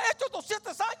que Dios ha hecho estos 7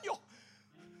 años.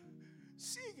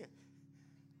 Sigue.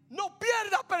 No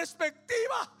pierdas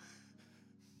perspectiva.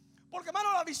 Porque,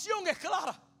 hermano, la visión es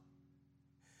clara.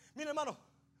 Mira, hermano,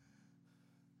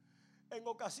 en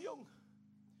ocasión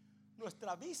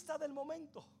nuestra vista del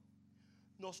momento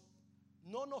no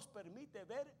nos permite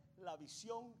ver la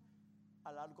visión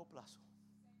a largo plazo.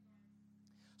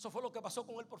 Eso fue lo que pasó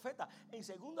con el profeta. En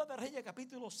 2 de Reyes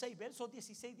capítulo 6 versos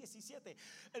 16 y 17,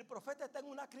 el profeta está en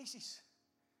una crisis.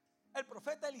 El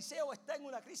profeta Eliseo está en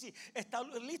una crisis. Está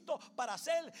listo para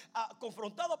ser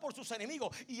confrontado por sus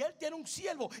enemigos. Y él tiene un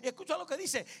siervo. Y escucha lo que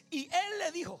dice. Y él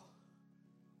le dijo,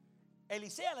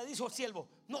 Eliseo le dijo al siervo: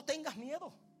 no tengas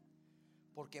miedo,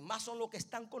 porque más son los que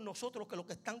están con nosotros que los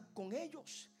que están con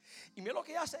ellos. Y mira lo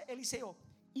que hace Eliseo.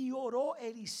 Y oró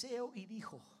Eliseo y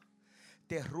dijo: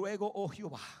 te ruego, oh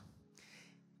Jehová,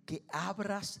 que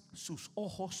abras sus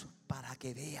ojos para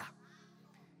que vea.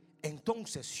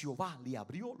 Entonces Jehová le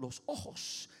abrió los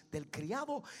ojos del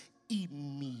criado y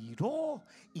miró,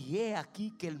 y he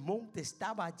aquí que el monte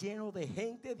estaba lleno de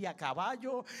gente, de a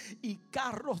caballo y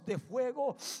carros de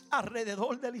fuego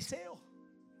alrededor de Eliseo.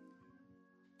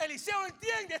 Eliseo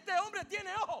entiende, este hombre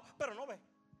tiene ojo, pero no ve.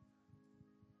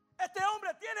 Este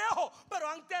hombre tiene ojo, pero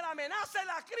ante la amenaza y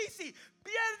la crisis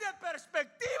pierde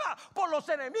perspectiva por los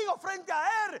enemigos frente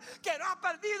a él, que no ha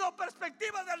perdido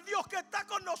perspectiva del Dios que está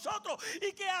con nosotros.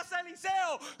 ¿Y qué hace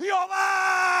Eliseo?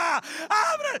 Jehová,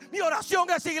 abre. Mi oración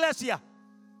es, iglesia,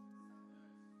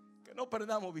 que no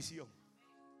perdamos visión,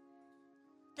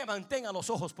 que mantenga los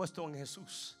ojos puestos en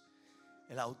Jesús,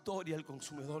 el autor y el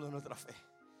consumidor de nuestra fe.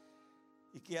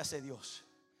 ¿Y qué hace Dios?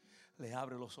 Le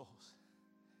abre los ojos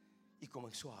y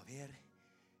comenzó a ver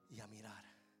y a mirar.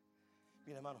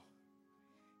 Mira, hermano,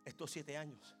 estos 7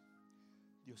 años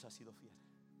Dios ha sido fiel.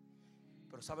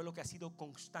 Pero ¿sabe lo que ha sido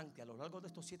constante a lo largo de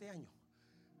estos 7 años?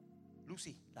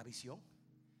 Lucy, la visión.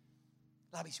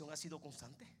 La visión ha sido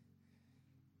constante.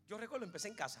 Yo recuerdo, empecé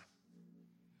en casa.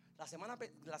 La semana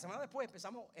después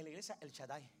empezamos en la iglesia El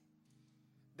Shaddai.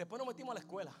 Después nos metimos a la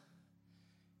escuela.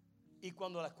 Y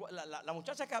cuando la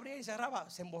muchacha que abría y cerraba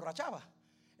se emborrachaba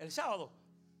el sábado,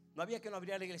 no había que no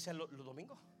abrir la iglesia los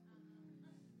domingos.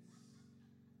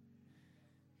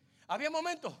 Había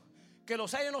momentos que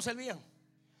los aires no servían.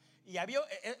 Y había,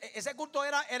 ese culto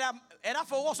era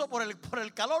fogoso por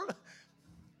el calor.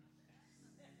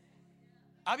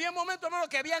 Había momentos, hermano,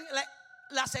 que habían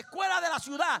las escuelas de la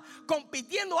ciudad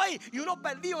compitiendo ahí y uno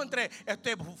perdido entre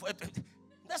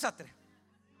desastre.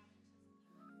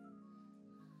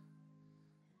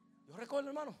 Yo recuerdo,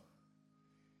 hermano,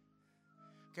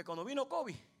 que cuando vino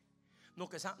COVID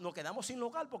nos quedamos sin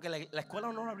local porque la escuela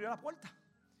no nos abrió la puerta.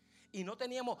 Y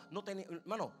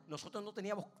hermano, nosotros no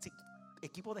teníamos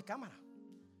equipo de cámara.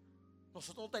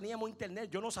 Nosotros no teníamos internet.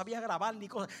 Yo no sabía grabar ni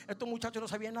cosas. Estos muchachos no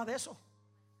sabían nada de eso.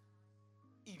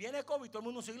 Y viene COVID, todo el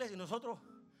mundo en su iglesia y nosotros,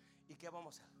 ¿y qué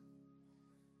vamos a hacer?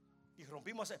 Y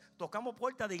rompimos, tocamos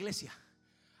puertas de iglesia.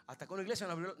 Hasta que una iglesia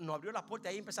nos abrió la puerta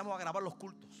y ahí empezamos a grabar los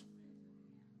cultos.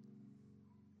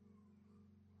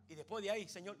 Y después de ahí,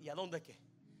 Señor, ¿y a dónde qué?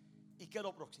 ¿Y qué es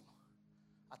lo próximo?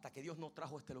 Hasta que Dios nos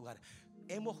trajo a este lugar.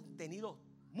 Hemos tenido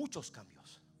muchos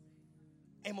cambios.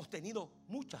 Hemos tenido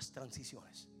muchas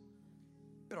transiciones.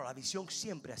 Pero la visión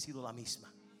siempre ha sido la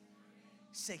misma.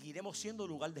 Seguiremos siendo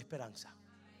lugar de esperanza.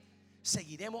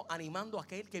 Seguiremos animando a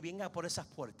aquel que venga por esas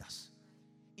puertas.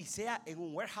 Y sea en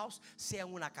un warehouse, sea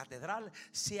en una catedral,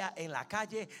 sea en la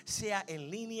calle, sea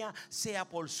en línea, sea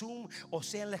por Zoom o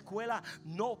sea en la escuela,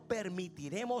 no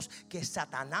permitiremos que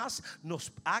Satanás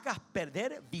nos haga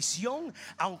perder visión,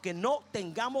 aunque no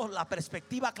tengamos la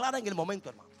perspectiva clara en el momento,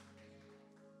 hermano.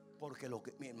 Porque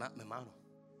mi hermano,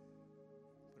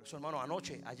 por eso, hermano,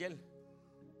 ayer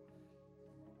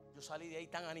yo salí de ahí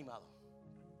tan animado.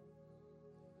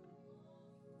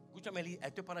 Escúchame,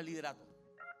 esto es para el liderato.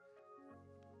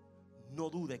 No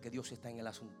dudes que Dios está en el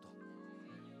asunto.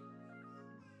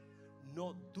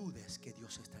 No dudes que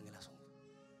Dios está en el asunto.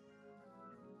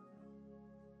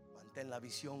 Mantén la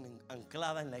visión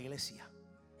anclada en la iglesia.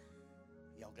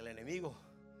 Y aunque el enemigo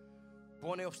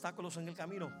pone obstáculos en el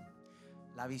camino,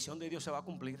 la visión de Dios se va a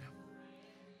cumplir.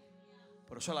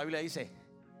 Por eso la Biblia dice: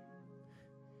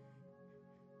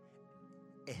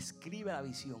 escribe la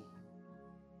visión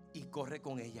y corre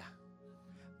con ella,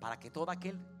 para que todo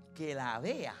aquel que la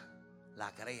vea la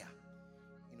crea.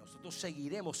 Y nosotros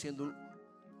seguiremos siendo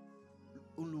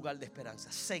un lugar de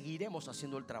esperanza. Seguiremos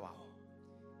haciendo el trabajo,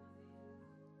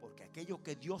 porque aquello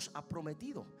que Dios ha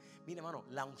prometido, mire, hermano,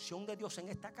 la unción de Dios en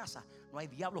esta casa, no hay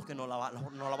diablos que no la va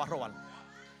a robar.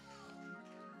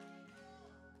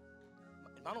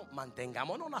 Hermano,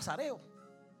 mantengámonos nazareos.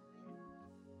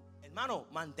 Hermano,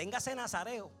 manténgase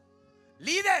nazareo.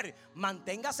 Líder,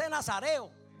 manténgase nazareo.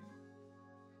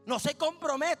 No se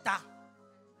comprometa.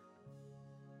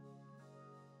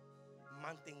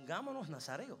 Mantengámonos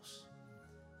nazareos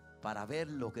para ver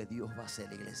lo que Dios va a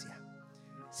hacer, iglesia.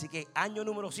 Así que año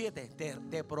número 7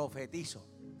 te profetizo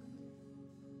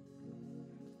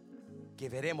que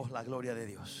veremos la gloria de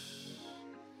Dios.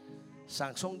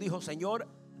 Sansón dijo: Señor,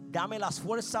 dame las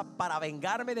fuerzas para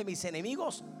vengarme de mis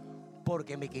enemigos,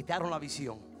 porque me quitaron la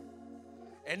visión.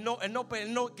 Él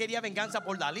no quería venganza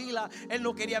por Dalila. Él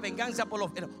no quería venganza por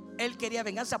los. Él quería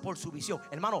venganza por su visión.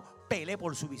 Hermano, peleé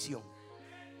por su visión.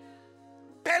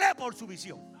 Peleé por su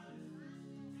visión.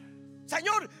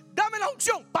 Señor, dame la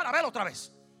unción para verlo otra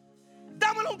vez.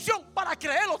 Dame la unción para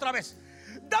creerlo otra vez.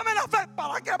 Dame la fe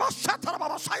para que dame la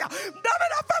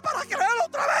fe para creerlo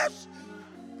otra vez.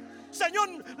 Señor,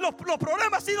 los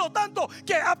problemas han sido tantos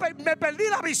que me perdí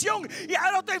la visión y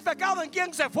ahora estoy enfocado en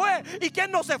quién se fue y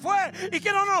quién no se fue y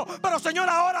quién no. Pero Señor,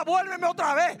 ahora vuélveme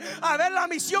otra vez a ver la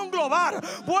misión global.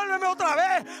 Vuélveme otra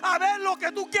vez a ver lo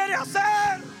que tú quieres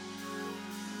hacer.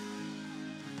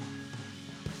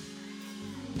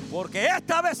 Porque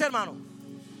esta vez, hermano,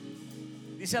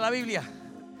 dice la Biblia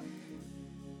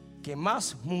que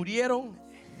más murieron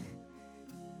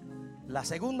la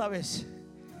segunda vez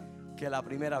que la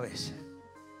primera vez.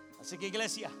 Así que,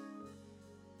 iglesia,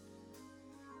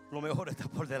 lo mejor está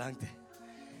por delante.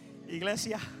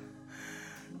 Iglesia,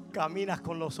 caminas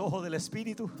con los ojos del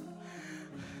Espíritu.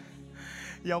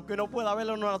 Y aunque no pueda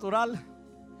verlo en lo natural,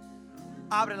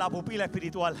 abre la pupila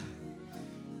espiritual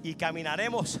y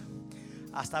caminaremos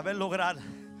hasta ver lograr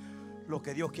lo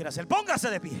que Dios quiere hacer.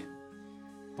 Póngase de pie.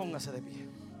 Póngase de pie.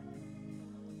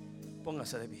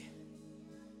 Póngase de pie.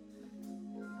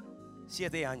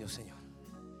 7 años, Señor.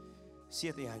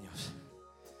 7 años.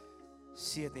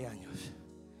 7 años.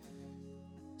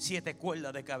 7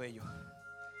 cuerdas de cabello.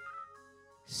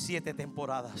 7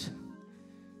 temporadas.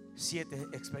 7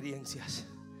 experiencias.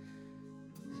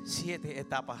 7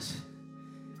 etapas.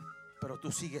 Pero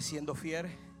tú sigues siendo fiel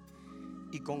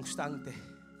y constante.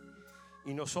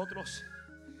 Y nosotros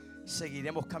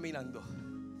seguiremos caminando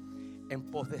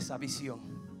en pos de esa visión.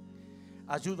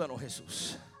 Ayúdanos,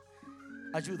 Jesús.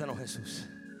 Ayúdanos, Jesús,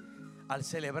 al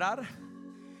celebrar,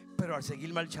 pero al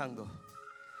seguir marchando,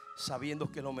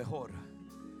 sabiendo que lo mejor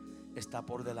está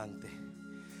por delante.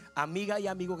 Amiga y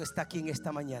amigo que está aquí en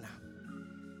esta mañana,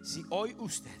 si hoy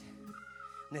usted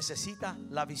necesita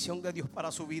la visión de Dios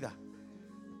para su vida,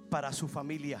 para su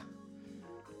familia,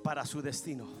 para su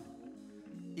destino,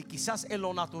 y quizás en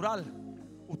lo natural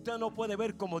usted no puede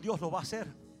ver cómo Dios lo va a hacer,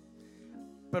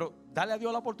 pero dale a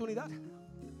Dios la oportunidad.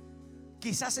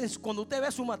 Quizás cuando usted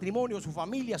ve su matrimonio, su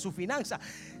familia, su finanza,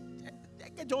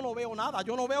 es que yo no veo nada,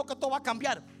 yo no veo que esto va a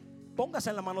cambiar.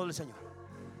 Póngase en la mano del Señor.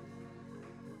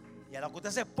 Y a lo que usted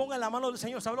se ponga en la mano del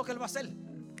Señor, ¿sabe lo que Él va a hacer?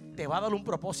 Te va a dar un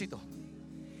propósito.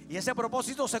 Y ese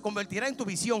propósito se convertirá en tu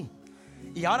visión.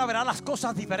 Y ahora verás las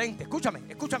cosas diferentes. Escúchame.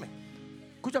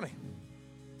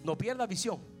 No pierda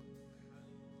visión.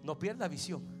 No pierda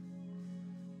visión.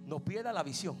 No pierda la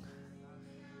visión.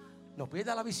 No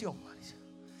pierda la visión.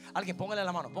 Alguien póngale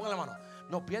la mano,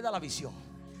 No pierda la visión.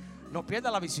 No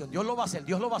pierda la visión. Dios lo va a hacer.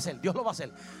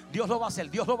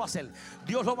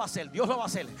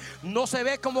 No se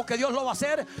ve como que Dios lo va a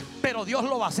hacer, pero Dios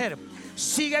lo va a hacer.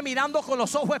 Sigue mirando con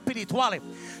los ojos espirituales.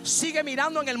 Sigue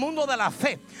mirando en el mundo de la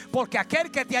fe, porque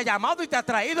aquel que te ha llamado y te ha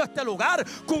traído a este lugar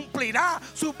cumplirá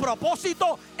su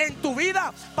propósito en tu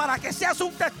vida, para que seas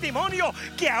un testimonio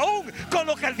que aún con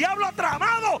lo que el diablo ha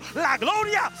tramado, la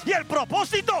gloria y el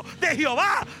propósito de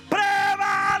Jehová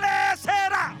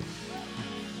prevalecerá.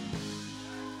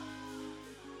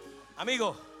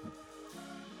 Amigo,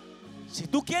 si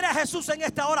tú quieres a Jesús en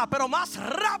esta hora, pero más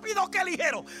rápido que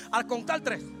ligero, al contar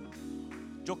 3,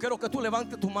 yo quiero que tú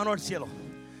levantes tu mano al cielo,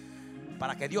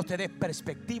 para que Dios te dé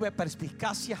perspectiva y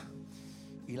perspicacia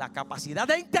y la capacidad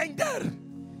de entender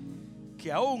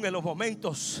que aún en los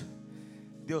momentos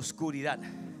de oscuridad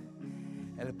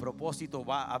el propósito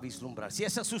va a vislumbrar. Si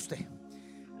ese es usted,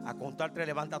 a contar 3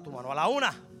 levanta tu mano. A la 1,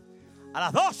 a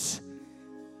las 2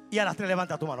 y a las 3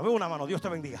 levanta tu mano. Veo una mano, Dios te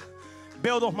bendiga.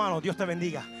 Veo 2 manos, Dios te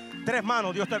bendiga. 3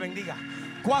 manos, Dios te bendiga.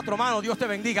 4 manos, Dios te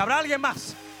bendiga. ¿Habrá alguien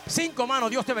más? 5 manos,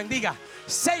 Dios te bendiga.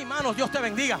 6 manos, Dios te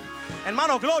bendiga.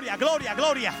 Hermano, gloria.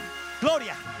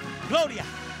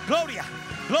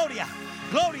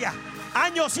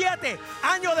 Año 7,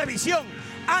 año de visión.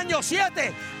 Año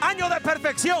 7, año de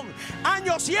perfección.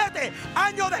 Año 7,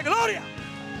 año de gloria.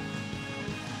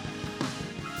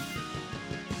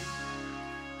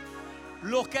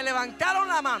 Los que levantaron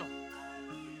la mano,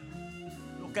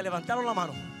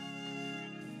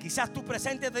 quizás tu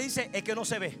presente te dice es que no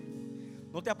se ve.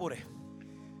 No te apures.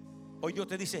 Hoy Dios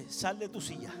te dice: sal de tu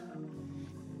silla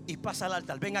y pasa al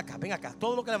altar. Ven acá.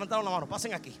 Todos los que levantaron la mano,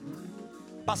 pasen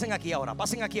aquí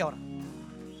ahora.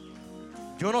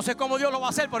 Yo no sé cómo Dios lo va a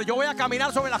hacer, pero yo voy a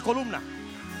caminar sobre las columnas.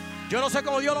 Yo no sé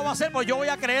cómo Dios lo va a hacer, pero yo voy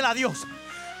a creer a Dios.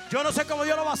 Yo no sé cómo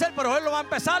Dios lo va a hacer, pero Él lo va a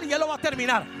empezar y Él lo va a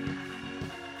terminar,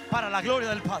 para la gloria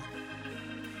del Padre.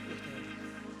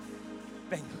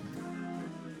 Ven.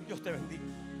 Dios te bendiga.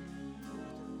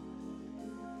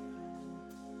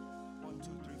 1, 2,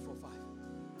 3, 4,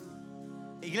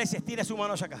 5. Iglesia, estire su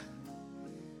mano hacia acá.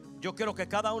 Yo quiero que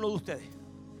cada uno de ustedes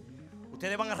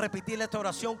van a repetir esta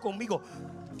oración conmigo.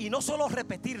 Y no solo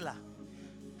repetirla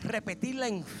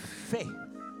en fe.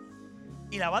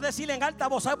 Y la va a decir en alta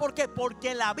voz. ¿Sabe por qué?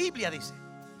 Porque la Biblia dice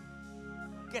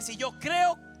que si yo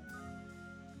creo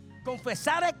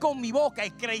confesare con mi boca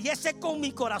y creyese con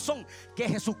mi corazón que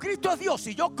Jesucristo es Dios,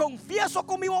 si yo confieso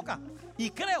con mi boca y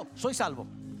creo, soy salvo.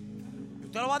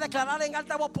 Usted lo va a declarar en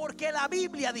alta voz, porque la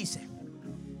Biblia dice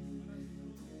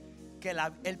que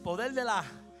el poder de la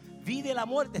vida y la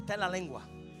muerte está en la lengua.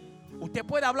 Usted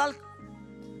puede hablar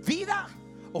vida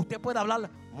o usted puede hablar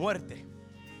muerte.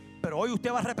 Pero hoy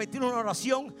usted va a repetir una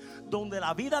oración donde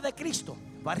la vida de Cristo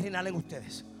va a reinar en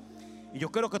ustedes. Y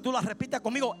yo quiero que tú la repitas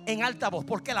conmigo en alta voz,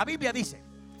 porque la Biblia dice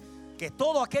que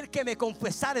todo aquel que me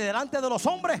confesare delante de los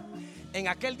hombres, en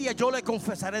aquel día yo le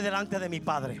confesaré delante de mi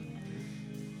Padre.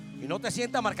 Y no te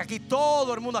sientas mal, que aquí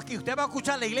todo el mundo aquí, usted va a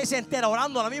escuchar la iglesia entera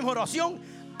orando la misma oración,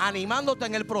 animándote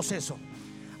en el proceso.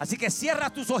 Así que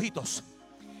cierra tus ojitos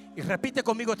y repite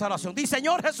conmigo esta oración. Di: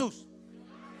 Señor Jesús,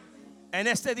 en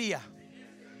este día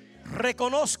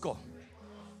reconozco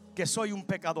que soy un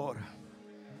pecador,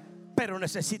 pero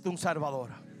necesito un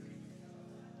Salvador.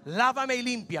 Lávame y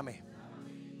límpiame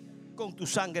con tu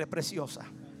sangre preciosa.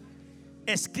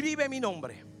 Escribe mi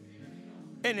nombre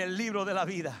en el libro de la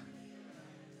vida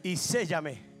y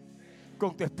séllame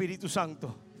con tu Espíritu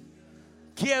Santo.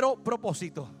 Quiero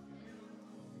propósito,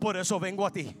 por eso vengo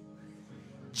a ti.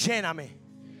 Lléname,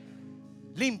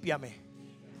 límpiame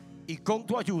y con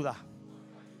tu ayuda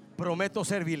prometo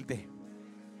servirte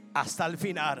hasta el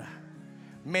final.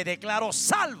 Me declaro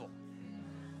salvo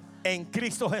en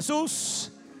Cristo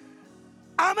Jesús.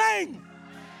 Amén.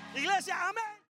 Iglesia, amén.